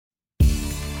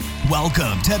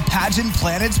Welcome to Pageant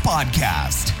Planet's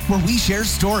podcast, where we share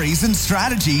stories and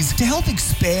strategies to help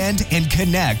expand and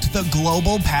connect the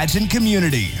global pageant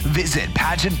community. Visit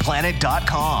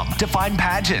pageantplanet.com to find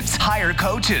pageants, hire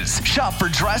coaches, shop for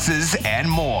dresses,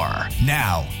 and more.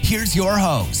 Now, here's your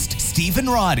host, Stephen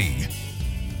Roddy.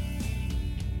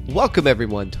 Welcome,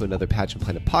 everyone, to another Pageant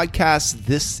Planet podcast.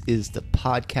 This is the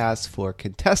podcast for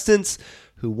contestants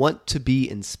who want to be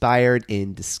inspired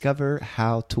and discover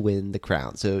how to win the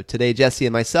crown. So today, Jesse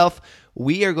and myself,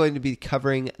 we are going to be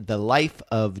covering the life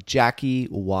of Jackie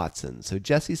Watson. So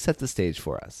Jesse, set the stage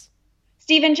for us.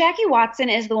 Stephen, Jackie Watson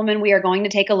is the woman we are going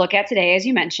to take a look at today, as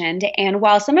you mentioned. And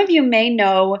while some of you may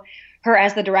know her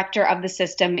as the director of the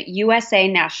system USA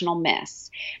National Miss,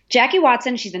 Jackie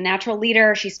Watson, she's a natural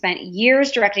leader. She spent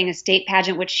years directing a state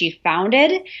pageant, which she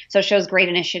founded, so shows great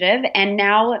initiative, and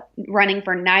now running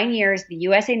for 9 years the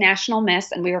USA National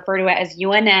Miss, and we refer to it as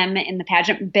UNM in the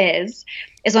pageant biz,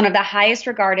 is one of the highest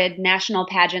regarded national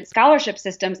pageant scholarship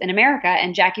systems in America,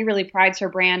 and Jackie really prides her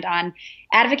brand on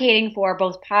advocating for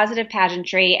both positive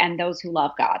pageantry and those who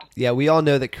love God. Yeah, we all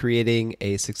know that creating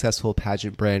a successful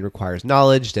pageant brand requires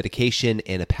knowledge, dedication,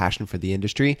 and a passion for the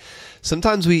industry.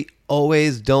 Sometimes we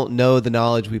always don't know the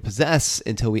knowledge we possess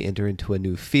until we enter into a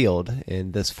new field.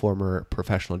 And this former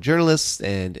professional journalist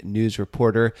and news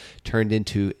reporter turned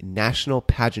into national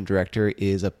pageant director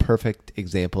is a perfect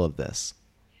example of this.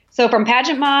 So from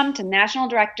pageant mom to national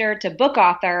director to book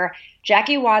author,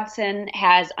 Jackie Watson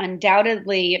has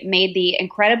undoubtedly made the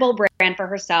incredible brand for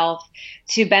herself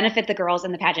to benefit the girls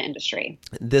in the pageant industry.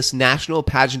 This national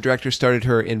pageant director started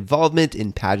her involvement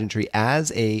in pageantry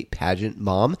as a pageant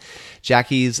mom.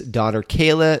 Jackie's daughter,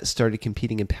 Kayla, started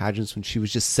competing in pageants when she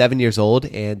was just 7 years old,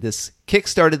 and this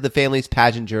kickstarted the family's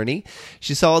pageant journey.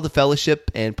 She saw the fellowship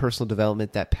and personal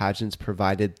development that pageants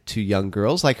provided to young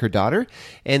girls like her daughter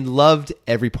and loved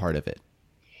every part of it.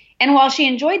 And while she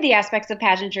enjoyed the aspects of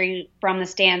pageantry from the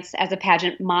stance as a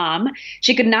pageant mom,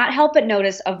 she could not help but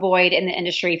notice a void in the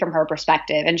industry from her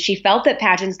perspective. And she felt that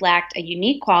pageants lacked a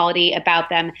unique quality about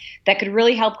them that could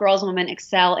really help girls and women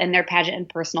excel in their pageant and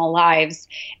personal lives.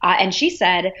 And she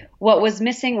said what was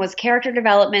missing was character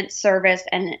development, service,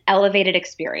 and an elevated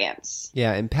experience.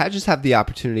 Yeah, and pageants have the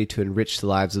opportunity to enrich the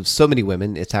lives of so many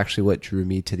women. It's actually what drew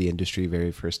me to the industry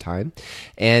very first time.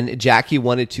 And Jackie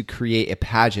wanted to create a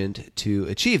pageant to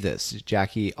achieve this.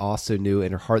 Jackie also knew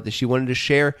in her heart that she wanted to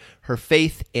share her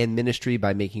faith and ministry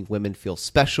by making women feel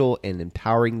special and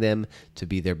empowering them to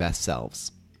be their best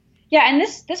selves. Yeah, and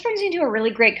this brings me to a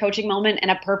really great coaching moment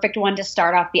and a perfect one to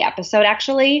start off the episode,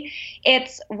 actually.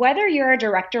 It's whether you're a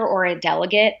director or a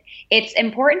delegate, it's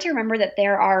important to remember that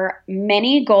there are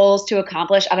many goals to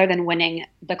accomplish other than winning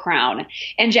the crown.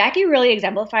 And Jackie really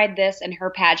exemplified this in her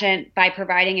pageant by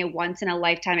providing a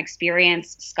once-in-a-lifetime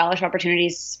experience, scholarship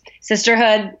opportunities,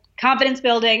 sisterhood, confidence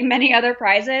building, many other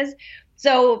prizes.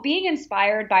 So being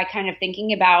inspired by kind of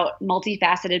thinking about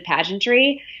multifaceted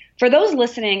pageantry, for those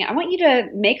listening, I want you to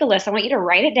make a list. I want you to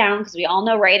write it down because we all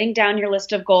know writing down your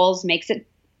list of goals makes it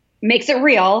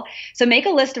real. So make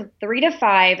a list of 3 to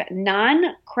 5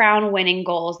 non-crown winning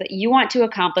goals that you want to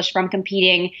accomplish from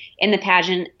competing in the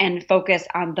pageant and focus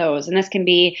on those. And this can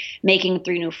be making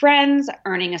 3 new friends,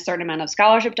 earning a certain amount of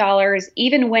scholarship dollars,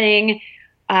 even winning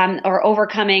or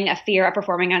overcoming a fear of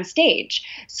performing on stage.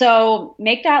 So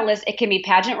make that list. It can be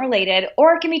pageant related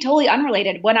or it can be totally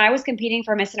unrelated. When I was competing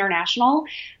for Miss International,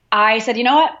 I said, you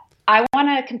know what? I want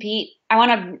to compete. I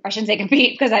shouldn't say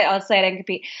compete because let's say I didn't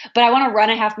compete, but I want to run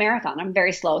a half marathon. I'm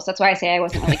very slow. So that's why I say I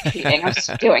wasn't really competing. I was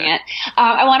just doing it.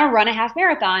 I want to run a half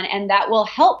marathon and that will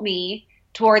help me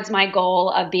towards my goal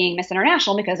of being Miss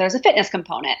International because there's a fitness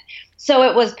component. So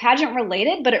it was pageant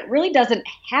related, but it really doesn't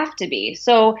have to be.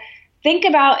 So think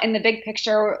about in the big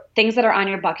picture, things that are on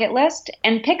your bucket list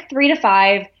and pick 3 to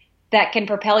 5 that can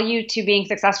propel you to being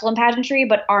successful in pageantry,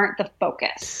 but aren't the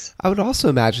focus. I would also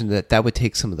imagine that would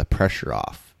take some of the pressure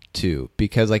off too,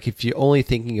 because like if you're only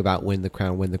thinking about win the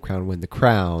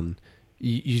crown,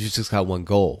 you just got one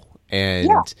goal. And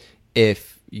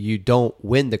if you don't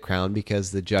win the crown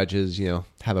because the judges,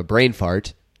 have a brain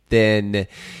fart, then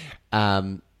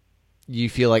you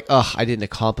feel like, oh, I didn't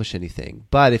accomplish anything.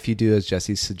 But if you do as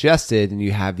Jesse suggested, and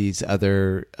you have these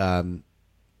other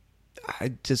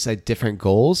different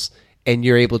goals, and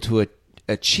you're able to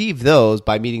achieve those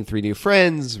by meeting 3 new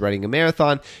friends, running a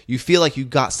marathon, you feel like you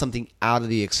got something out of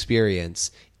the experience,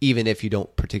 even if you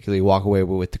don't particularly walk away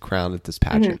with the crown at this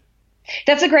pageant. Mm-hmm.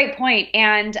 That's a great point.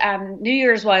 And New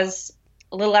Year's was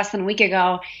a little less than a week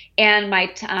ago, and my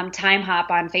time hop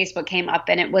on Facebook came up,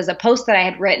 and it was a post that I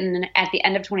had written at the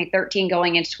end of 2013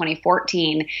 going into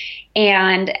 2014.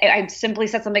 And I simply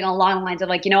said something along the lines of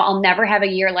like, I'll never have a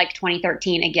year like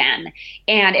 2013 again.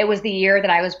 And it was the year that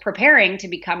I was preparing to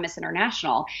become Miss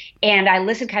International. And I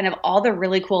listed kind of all the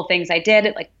really cool things I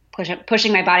did, like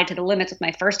pushing my body to the limits with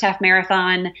my first half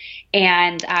marathon,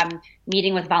 and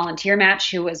meeting with Volunteer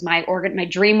Match, who was my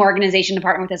dream organization to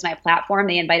partner with as my platform.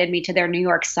 They invited me to their New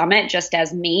York summit just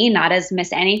as me, not as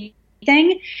Miss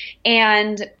Anything,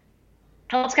 and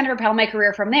helps kind of propel my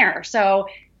career from there. So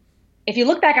if you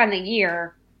look back on the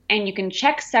year and you can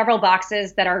check several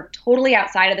boxes that are totally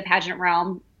outside of the pageant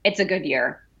realm, it's a good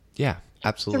year. Yeah,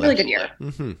 absolutely. It's a really good year.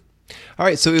 Mm-hmm. All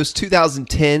right, so it was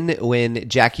 2010 when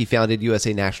Jackie founded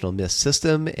USA National Miss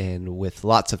System, and with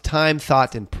lots of time,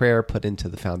 thought, and prayer put into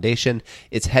the foundation,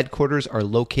 its headquarters are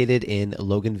located in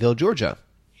Loganville, Georgia.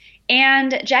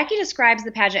 And Jackie describes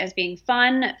the pageant as being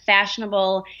fun,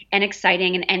 fashionable, and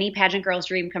exciting, and any pageant girl's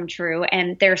dream come true.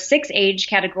 And there are 6 age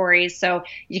categories, so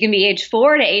you can be age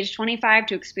 4 to age 25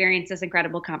 to experience this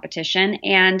incredible competition.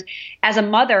 And as a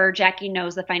mother, Jackie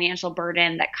knows the financial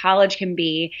burden that college can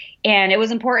be, and it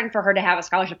was important for her to have a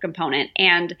scholarship component.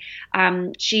 And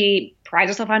she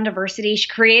prides herself on diversity. She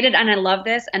created, and I love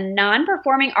this, a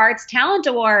non-performing arts talent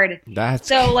award. That's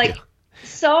so like.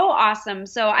 So awesome.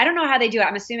 So I don't know how they do it.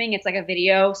 I'm assuming it's like a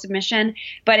video submission,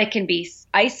 but it can be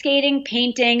ice skating,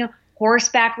 painting,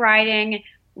 horseback riding,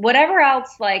 whatever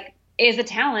else like is a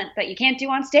talent that you can't do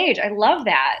on stage. I love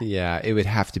that. Yeah, it would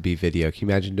have to be video. Can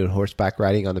you imagine doing horseback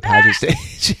riding on the pageant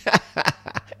stage?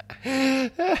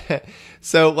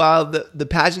 So while the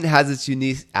pageant has its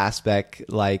unique aspect,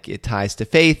 like it ties to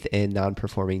faith and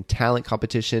non-performing talent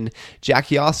competition,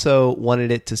 Jackie also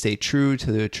wanted it to stay true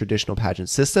to the traditional pageant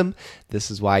system.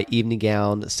 This is why evening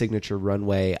gown, signature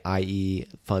runway, i.e.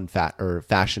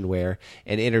 fashion wear,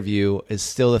 and interview is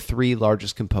still the 3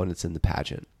 largest components in the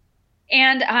pageant.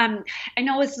 And I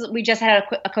know we just had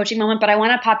a coaching moment, but I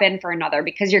want to pop in for another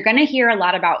because you're going to hear a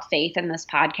lot about faith in this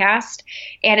podcast.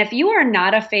 And if you are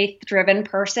not a faith-driven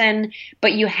person,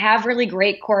 but you have really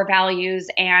great core values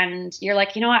and you're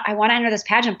like, what, I want to enter this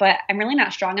pageant, but I'm really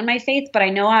not strong in my faith, but I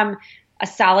know I'm a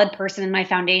solid person in my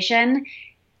foundation.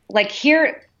 Like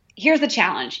here's the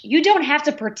challenge. You don't have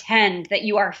to pretend that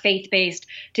you are faith-based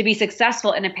to be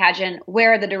successful in a pageant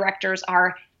where the directors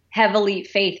are heavily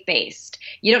faith-based.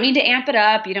 You don't need to amp it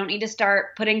up. You don't need to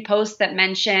start putting posts that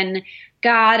mention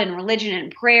God and religion and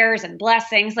prayers and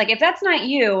blessings. Like if that's not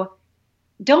you,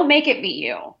 don't make it be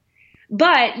you.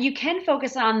 But you can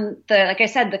focus on like I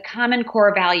said, the common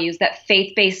core values that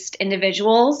faith-based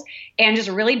individuals and just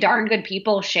really darn good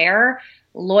people share: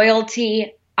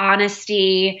 loyalty,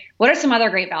 honesty. What are some other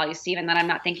great values, Stephen, that I'm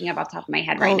not thinking of off the top of my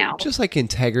head right now? Just like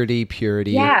integrity,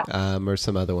 purity, or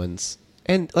some other ones.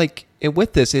 And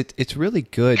with this, it's really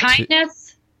good.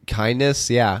 Kindness,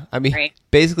 yeah. I mean, right.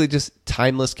 Basically just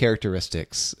timeless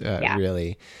characteristics,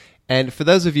 really. And for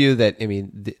those of you that,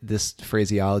 this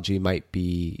phraseology might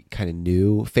be kind of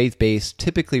new, faith-based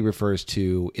typically refers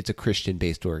to it's a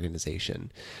Christian-based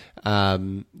organization.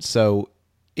 So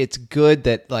it's good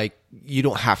that you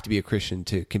don't have to be a Christian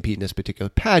to compete in this particular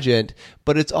pageant,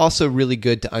 but it's also really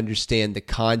good to understand the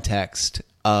context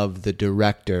of the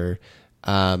director,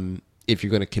 if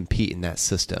you're going to compete in that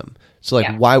system. So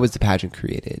why was the pageant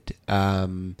created?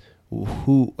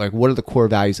 What are the core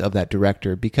values of that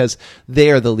director? Because they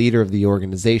are the leader of the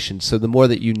organization. So the more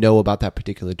that you know about that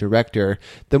particular director,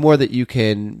 the more that you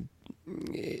can,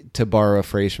 to borrow a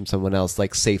phrase from someone else,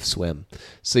 like safe swim.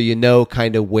 So you know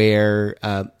kind of where,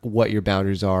 what your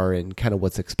boundaries are and kind of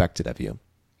what's expected of you.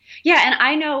 Yeah, and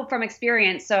I know from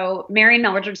experience, so Mary and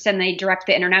Mel Richardson, they direct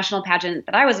the international pageant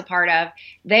that I was a part of.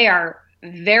 They are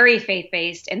very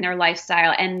faith-based in their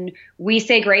lifestyle, and we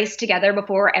say grace together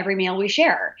before every meal we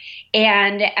share.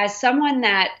 And as someone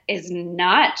that is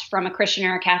not from a Christian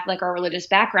or a Catholic or religious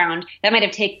background, that might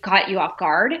have caught you off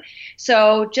guard.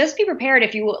 So just be prepared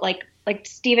if you, like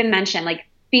Stephen mentioned,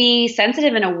 be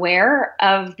sensitive and aware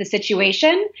of the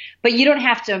situation, but you don't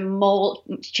have to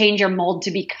change your mold to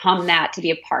become that, to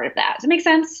be a part of that. Does that make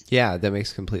sense? Yeah, that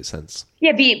makes complete sense.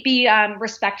 Yeah, be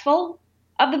respectful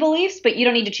of the beliefs, but you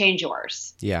don't need to change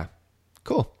yours. Yeah.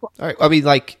 Cool. All right.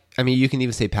 You can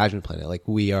even say Pageant Planet,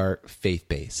 we are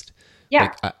faith-based.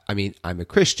 Yeah. I'm a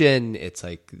Christian. It's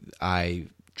I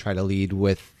try to lead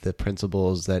with the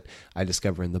principles that I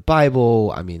discover in the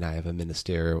Bible. I have a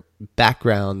ministerial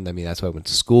background. That's what I went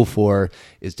to school for,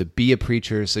 is to be a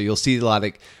preacher. So you'll see a lot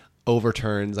of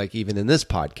overturns, even in this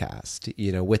podcast,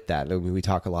 with that. We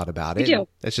talk a lot about it. We do.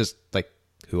 That's just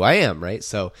who I am, right?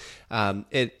 So,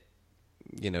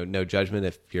 no judgment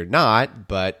if you're not,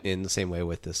 but in the same way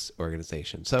with this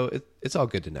organization. So it's all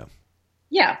good to know.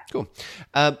 Yeah. Cool.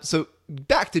 So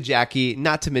back to Jackie,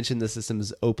 not to mention the system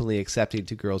is openly accepting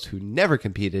to girls who never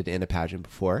competed in a pageant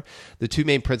before. The two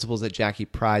main principles that Jackie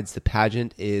prides the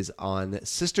pageant is on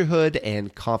sisterhood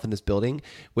and confidence building,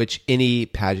 which any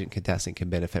pageant contestant can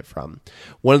benefit from.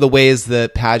 One of the ways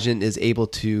the pageant is able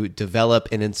to develop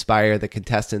and inspire the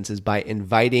contestants is by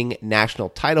inviting national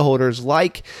title holders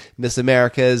like Miss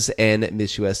Americas and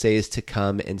Miss USA's to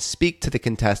come and speak to the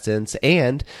contestants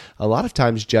and a lot of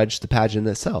times judge the pageant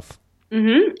itself.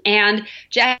 Mm-hmm. And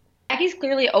Jackie's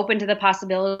clearly open to the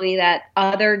possibility that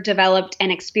other developed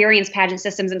and experienced pageant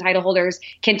systems and title holders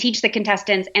can teach the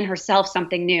contestants and herself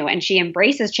something new. And she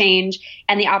embraces change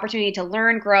and the opportunity to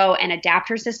learn, grow, and adapt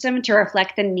her system to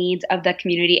reflect the needs of the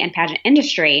community and pageant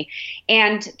industry.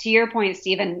 And to your point,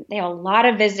 Stephen, they have a lot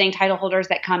of visiting title holders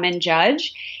that come and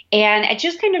judge. And it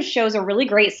just kind of shows a really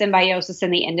great symbiosis in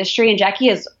the industry. And Jackie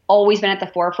has always been at the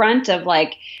forefront of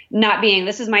not being,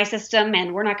 this is my system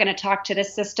and we're not going to talk to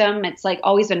this system. It's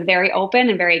always been very open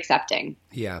and very accepting.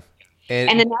 Yeah.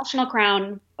 And the National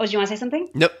Crown, do you want to say something?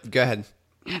 Nope. Go ahead.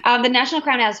 The National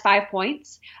Crown has 5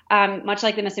 points, much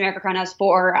like the Miss America Crown has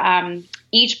 4.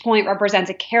 Each point represents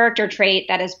a character trait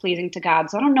that is pleasing to God.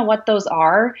 So I don't know what those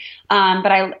are,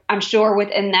 but I'm sure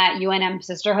within that UNM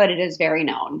sisterhood, it is very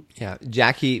known. Yeah.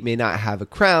 Jackie may not have a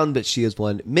crown, but she has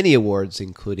won many awards,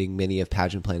 including many of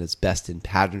Pageant Planet's Best in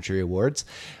Pageantry awards,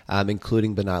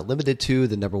 including but not limited to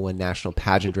the #1 National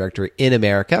Pageant Director in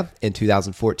America in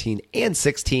 2014 and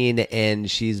 16.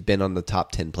 And she's been on the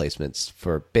top 10 placements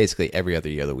for basically every other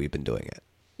year that we've been doing it.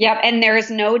 Yep, and there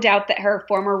is no doubt that her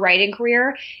former writing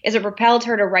career is what propelled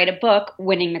her to write a book,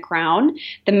 Winning the Crown,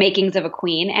 The Makings of a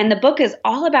Queen. And the book is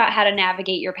all about how to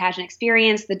navigate your pageant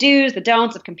experience, the do's, the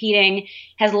don'ts of competing,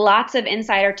 has lots of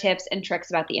insider tips and tricks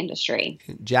about the industry.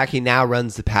 Jackie now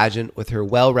runs the pageant with her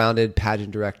well-rounded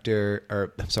pageant daughter,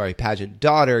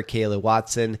 Kayla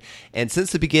Watson. And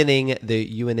since the beginning,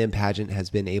 the UNM pageant has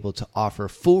been able to offer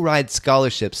full-ride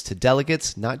scholarships to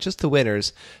delegates, not just the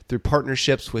winners, through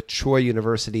partnerships with Troy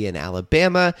University in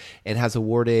Alabama, and has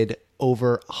awarded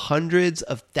over hundreds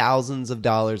of thousands of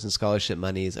dollars in scholarship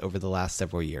monies over the last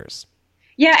several years.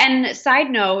 Yeah, and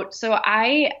side note, so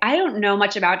I don't know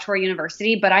much about Troy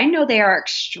University, but I know they are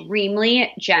extremely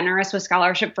generous with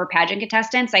scholarship for pageant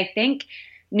contestants. I think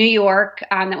New York,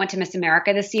 that went to Miss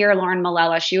America this year, Lauren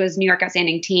Malella, she was New York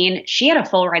Outstanding Teen. She had a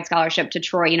full ride scholarship to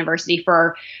Troy University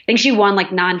for, I think she won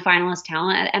non-finalist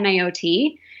talent at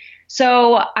MAOT.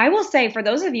 So I will say, for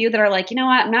those of you that are you know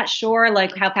what, I'm not sure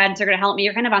how pageants are going to help me,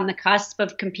 you're kind of on the cusp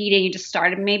of competing, you just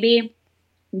started maybe,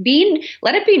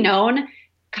 let it be known,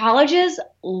 colleges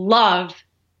love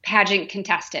pageant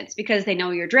contestants because they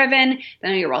know you're driven, they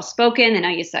know you're well-spoken, they know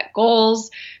you set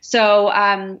goals. So,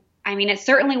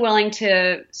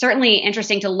 it's certainly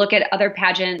interesting to look at other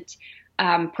pageant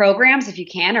programs, if you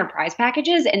can, or prize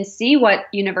packages, and see what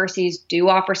universities do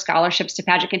offer scholarships to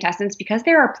pageant contestants, because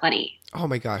there are plenty. Oh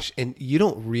my gosh. And you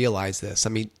don't realize this.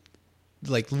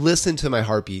 Listen to my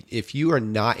heartbeat. If you are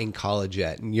not in college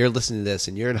yet and you're listening to this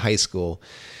and you're in high school,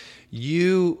 when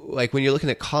you're looking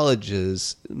at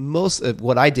colleges, most of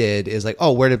what I did is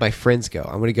where did my friends go?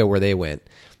 I'm going to go where they went.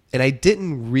 And I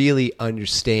didn't really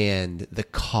understand the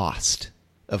cost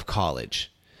of college.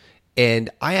 And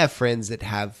I have friends that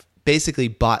have basically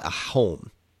bought a home,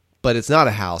 but it's not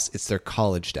a house, it's their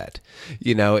college debt.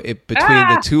 Between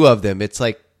the two of them, it's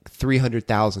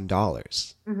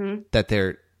 $300,000 that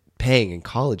they're paying in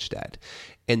college debt.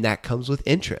 And that comes with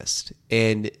interest.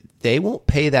 And they won't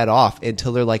pay that off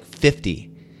until they're 50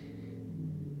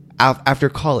 after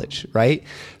college, right?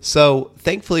 So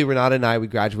thankfully, Renata and I, we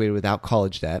graduated without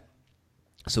college debt.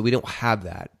 So we don't have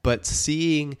that. But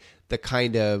seeing the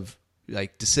kind of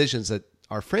decisions that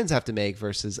our friends have to make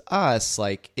versus us,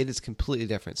 it is completely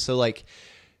different. So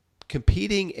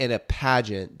competing in a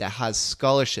pageant that has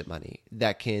scholarship money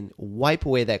that can wipe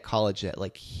away that college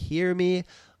debt, hear me,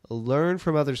 learn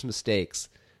from others' mistakes.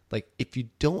 If you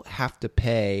don't have to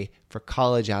pay for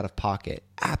college out of pocket,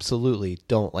 absolutely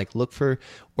don't. Look for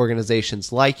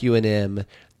organizations like UNM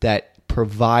that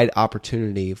provide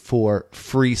opportunity for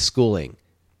free schooling.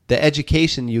 The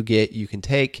education you get, you can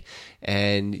take,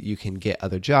 and you can get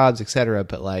other jobs, etc.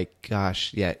 But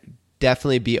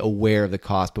definitely be aware of the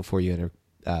cost before you enter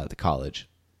the college.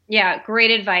 Yeah,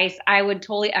 great advice. I would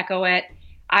totally echo it.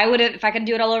 I would have, if I could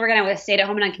do it all over again, I would have stayed at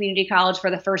home and on community college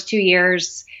for the first 2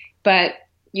 years. But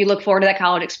you look forward to that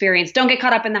college experience. Don't get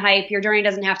caught up in the hype. Your journey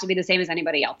doesn't have to be the same as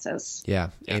anybody else's. Yeah.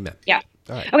 Amen. Yeah.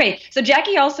 All right. Okay, so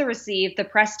Jackie also received the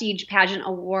Prestige Pageant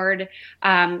Award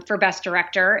for Best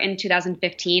Director in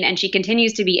 2015, and she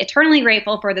continues to be eternally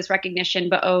grateful for this recognition,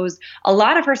 but owes a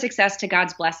lot of her success to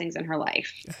God's blessings in her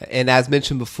life. And as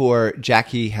mentioned before,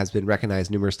 Jackie has been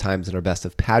recognized numerous times in our Best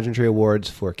of Pageantry Awards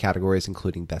for categories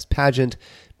including Best Pageant,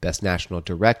 Best National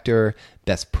Director,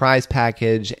 Best Prize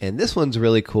Package, and this one's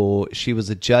really cool. She was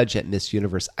a judge at Miss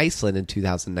Universe Iceland in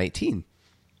 2019.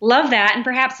 Love that. And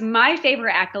perhaps my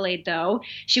favorite accolade, though,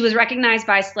 she was recognized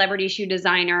by celebrity shoe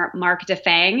designer Mark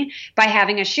DeFang by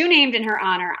having a shoe named in her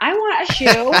honor. I want a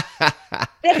shoe.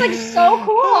 That's like so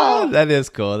cool. That is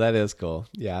cool. That is cool.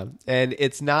 Yeah. And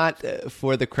it's not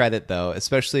for the credit, though,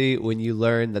 especially when you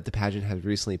learn that the pageant has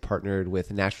recently partnered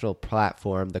with a national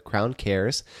platform, The Crown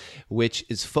Cares, which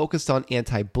is focused on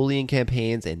anti-bullying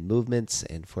campaigns and movements.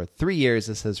 And for 3 years,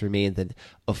 this has remained the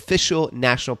official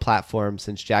national platform,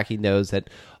 since Jackie knows that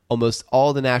almost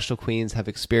all the national queens have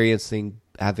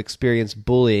experienced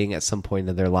bullying at some point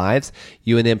in their lives.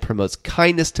 UNM promotes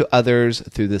kindness to others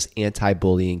through this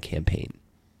anti-bullying campaign.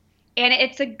 And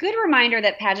it's a good reminder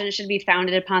that pageants should be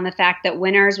founded upon the fact that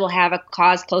winners will have a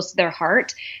cause close to their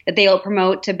heart that they will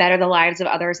promote to better the lives of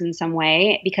others in some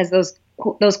way, because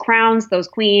those crowns, those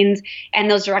queens,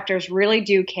 and those directors really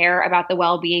do care about the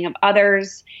well-being of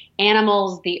others,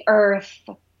 animals, the earth,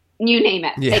 you name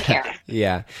it. Yeah. They care.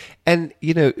 Yeah. And,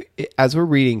 as we're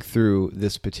reading through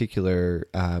this particular,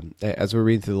 as we're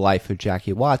reading through the life of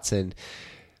Jackie Watson,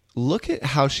 look at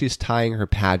how she's tying her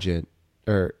pageant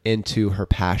or into her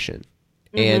passion.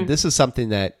 And this is something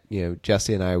that,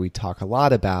 Jesse and I, we talk a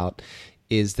lot about,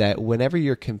 is that whenever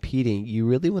you're competing, you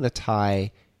really want to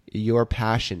tie your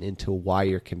passion into why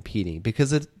you're competing,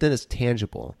 because then it's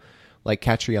tangible. Like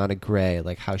Catriona Gray,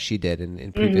 like how she did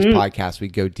in previous podcasts, we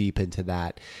go deep into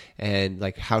that, and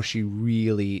like how she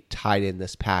really tied in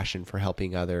this passion for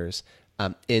helping others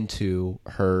into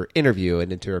her interview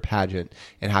and into her pageant,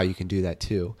 and how you can do that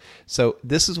too. So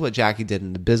this is what Jackie did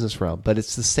in the business realm, but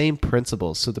it's the same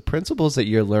principles. So the principles that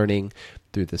you're learning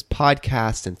through this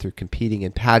podcast and through competing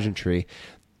in pageantry,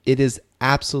 it is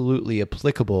absolutely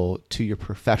applicable to your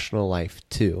professional life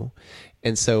too.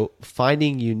 And so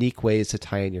finding unique ways to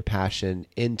tie in your passion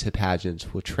into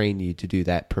pageants will train you to do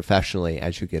that professionally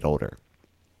as you get older.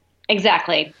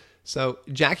 Exactly. So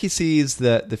Jackie sees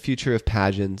the future of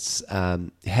pageants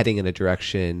heading in a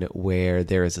direction where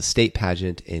there is a state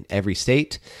pageant in every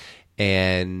state,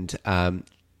 and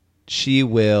she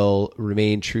will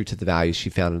remain true to the values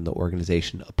she found in the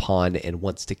organization upon, and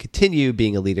wants to continue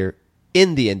being a leader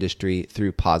in the industry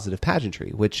through positive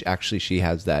pageantry, which actually she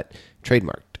has that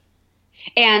trademarked.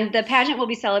 And the pageant will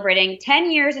be celebrating 10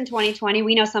 years in 2020.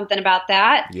 We know something about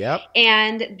that. Yep.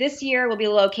 And this year will be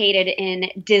located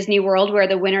in Disney World, where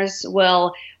the winners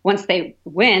will, once they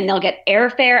win, they'll get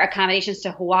airfare, accommodations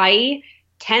to Hawaii,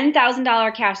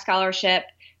 $10,000 cash scholarship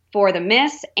for the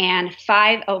Miss, and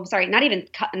not even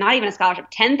a scholarship,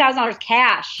 $10,000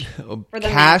 cash for the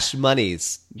cash Miss.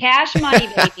 Monies. Cash money,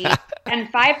 baby.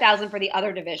 And $5,000 for the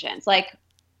other divisions. Like,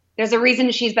 there's a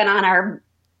reason she's been on our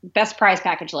best prize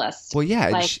package list. Well, yeah.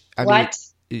 Like,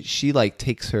 she like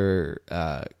takes her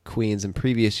queens in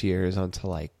previous years onto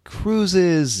like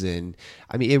cruises, and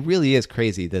I mean, it really is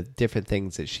crazy the different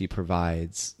things that she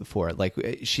provides for it. Like,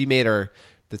 she made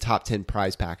the top 10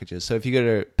 prize packages. So if you go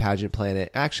to Pageant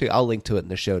Planet, actually I'll link to it in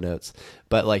the show notes,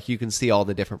 but like you can see all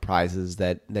the different prizes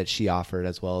that she offered,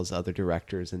 as well as other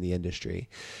directors in the industry.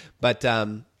 But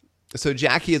so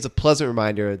Jackie is a pleasant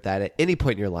reminder that at any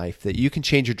point in your life that you can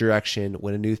change your direction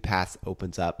when a new path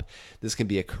opens up. This can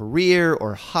be a career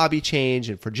or hobby change.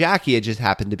 And for Jackie, it just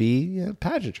happened to be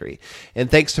pageantry. And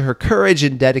thanks to her courage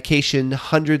and dedication,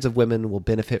 hundreds of women will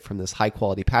benefit from this high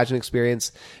quality pageant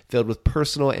experience filled with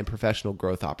personal and professional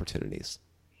growth opportunities.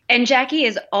 And Jackie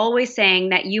is always saying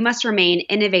that you must remain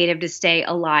innovative to stay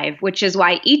alive, which is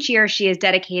why each year she is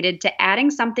dedicated to adding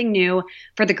something new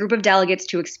for the group of delegates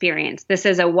to experience. This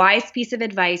is a wise piece of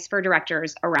advice for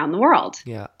directors around the world.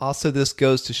 Yeah. Also, this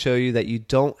goes to show you that you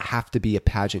don't have to be a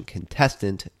pageant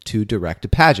contestant to direct a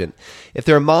pageant. If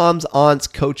there are moms, aunts,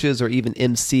 coaches, or even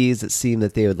MCs that seem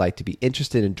that they would like to be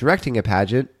interested in directing a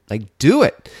pageant, like, do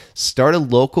it. Start a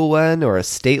local one or a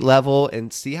state level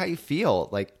and see how you feel.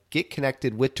 Like, get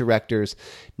connected with directors,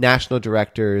 national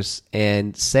directors,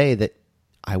 and say that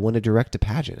I want to direct a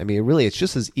pageant. I mean, it's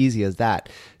just as easy as that.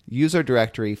 Use our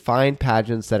directory, find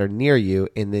pageants that are near you,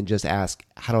 and then just ask,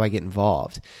 how do I get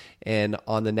involved? And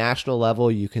on the national level,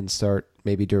 you can start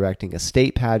maybe directing a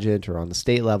state pageant, or on the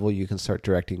state level, you can start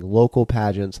directing local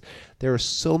pageants. There are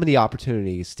so many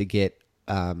opportunities to get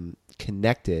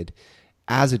connected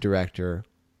as a director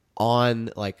on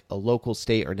like a local,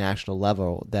 state, or national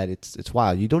level that it's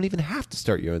wild. You don't even have to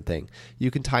start your own thing.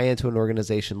 You can tie into an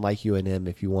organization like UNM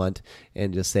if you want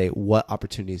and just say, what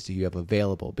opportunities do you have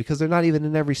available? Because they're not even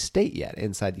in every state yet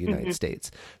inside the United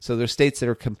States. So there's states that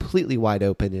are completely wide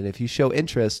open. And if you show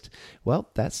interest,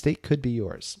 well, that state could be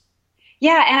yours.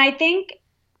 Yeah. And I think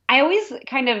I always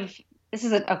this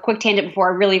is a quick tangent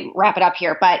before I really wrap it up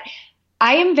here, but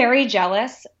I am very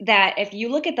jealous that if you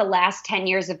look at the last 10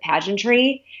 years of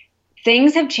pageantry,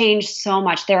 things have changed so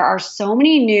much. There are so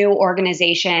many new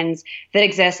organizations that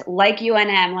exist, like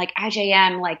UNM, like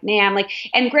IJM, like NAM,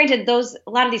 and granted, a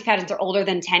lot of these pageants are older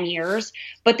than 10 years,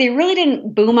 but they really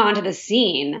didn't boom onto the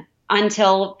scene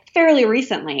until fairly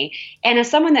recently. And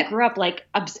as someone that grew up,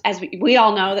 as we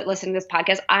all know that listen to this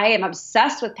podcast, I am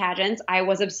obsessed with pageants. I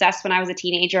was obsessed when I was a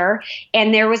teenager,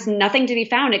 and there was nothing to be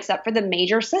found except for the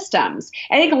major systems.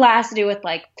 I think a lot has to do with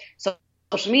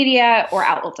social media or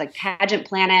outlets like Pageant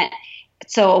Planet.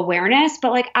 So awareness,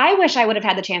 but I wish I would have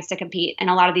had the chance to compete in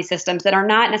a lot of these systems that are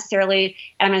not necessarily,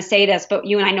 and I'm going to say this, but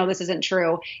you and I know this isn't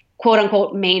true, quote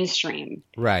unquote mainstream,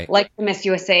 right? Like the Miss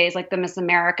USAs, like the Miss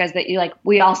Americas that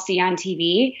we all see on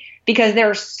TV, because there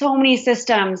are so many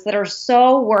systems that are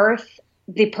so worth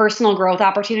the personal growth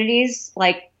opportunities.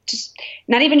 Just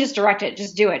not even just direct it,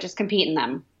 just do it, just compete in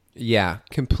them. Yeah,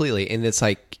 completely. And it's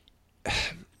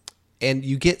and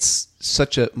you get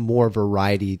such a more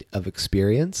variety of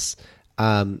experience.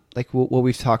 Like what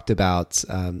we've talked about,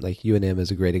 like UNM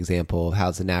is a great example of how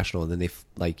it's a national, and then you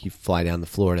fly down to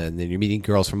Florida, and then you're meeting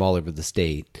girls from all over the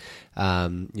state.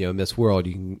 Miss World,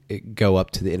 you can go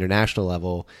up to the international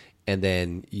level, and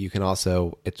then you can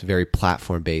also, it's very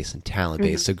platform based and talent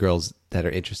based. So girls that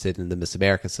are interested in the Miss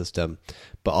America system,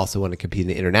 but also want to compete in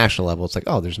the international level, it's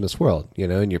there's Miss World,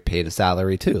 and you're paid a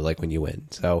salary too, when you win.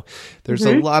 So there's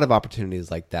a lot of opportunities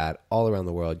like that all around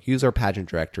the world. Use our pageant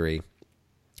directory.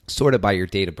 Sort it by your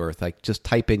date of birth. Just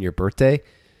type in your birthday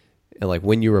and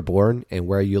when you were born and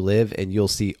where you live, and you'll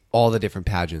see all the different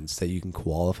pageants that you can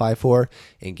qualify for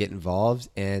and get involved.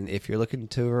 And if you're looking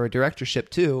to a directorship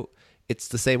too, it's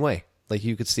the same way.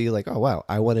 You could see oh wow,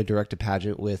 I want to direct a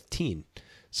pageant with teen.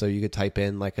 So you could type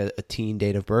in a teen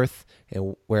date of birth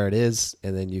and where it is,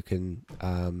 and then you can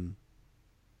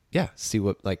see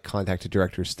what contacted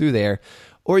directors through there.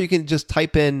 Or you can just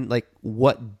type in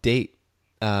what date.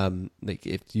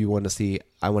 If you want to see,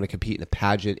 I want to compete in a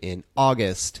pageant in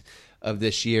August of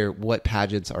this year, what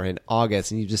pageants are in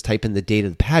August, and you just type in the date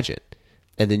of the pageant,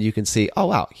 and then you can see, oh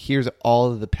wow, here's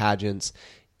all of the pageants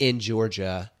in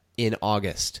Georgia in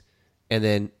August, and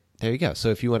then there you go. So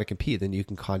if you want to compete, then you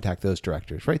can contact those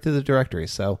directors right through the directory.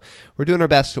 So we're doing our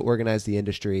best to organize the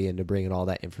industry and to bring in all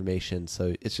that information,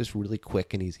 so it's just really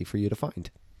quick and easy for you to find.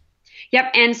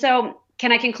 Yep. And so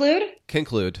can I conclude?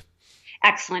 Conclude.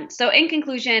 Excellent. So in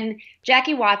conclusion,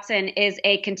 Jackie Watson is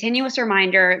a continuous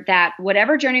reminder that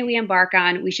whatever journey we embark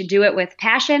on, we should do it with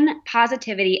passion,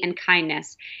 positivity, and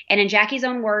kindness. And in Jackie's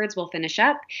own words, we'll finish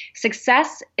up.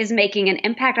 Success is making an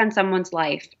impact on someone's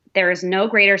life. There is no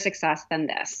greater success than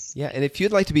this. Yeah, and if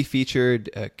you'd like to be featured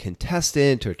a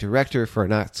contestant or director for a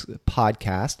next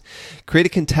podcast, create a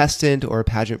contestant or a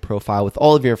pageant profile with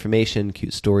all of your information,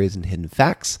 cute stories, and hidden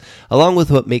facts, along with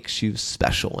what makes you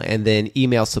special. And then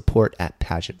email support at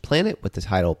Pageant Planet with the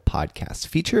title Podcast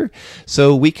Feature,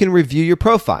 so we can review your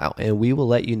profile, and we will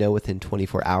let you know within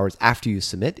 24 hours after you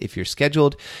submit if you're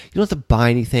scheduled. You don't have to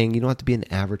buy anything. You don't have to be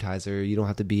an advertiser. You don't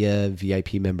have to be a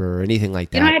VIP member or anything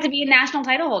like that. You don't have to be a national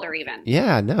title holder even.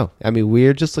 Yeah, no. I mean,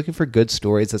 we're just looking for good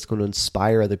stories that's going to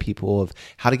inspire other people of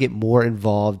how to get more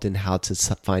involved and how to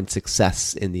find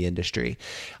success in the industry.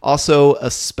 Also, a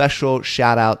special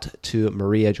shout out to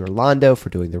Maria Gerlando for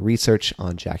doing the research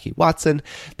on Jackie Watson.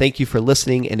 Thank you for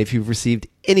listening. And if you've received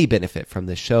any benefit from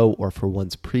this show or for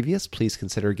ones previous, please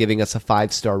consider giving us a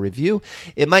 5-star review.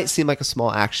 It might seem like a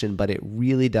small action, but it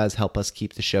really does help us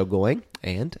keep the show going.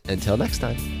 And until next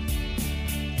time.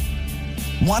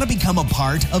 Want to become a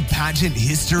part of pageant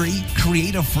history?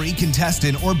 Create a free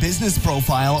contestant or business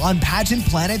profile on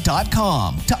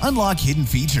PageantPlanet.com to unlock hidden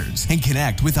features and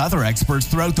connect with other experts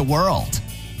throughout the world.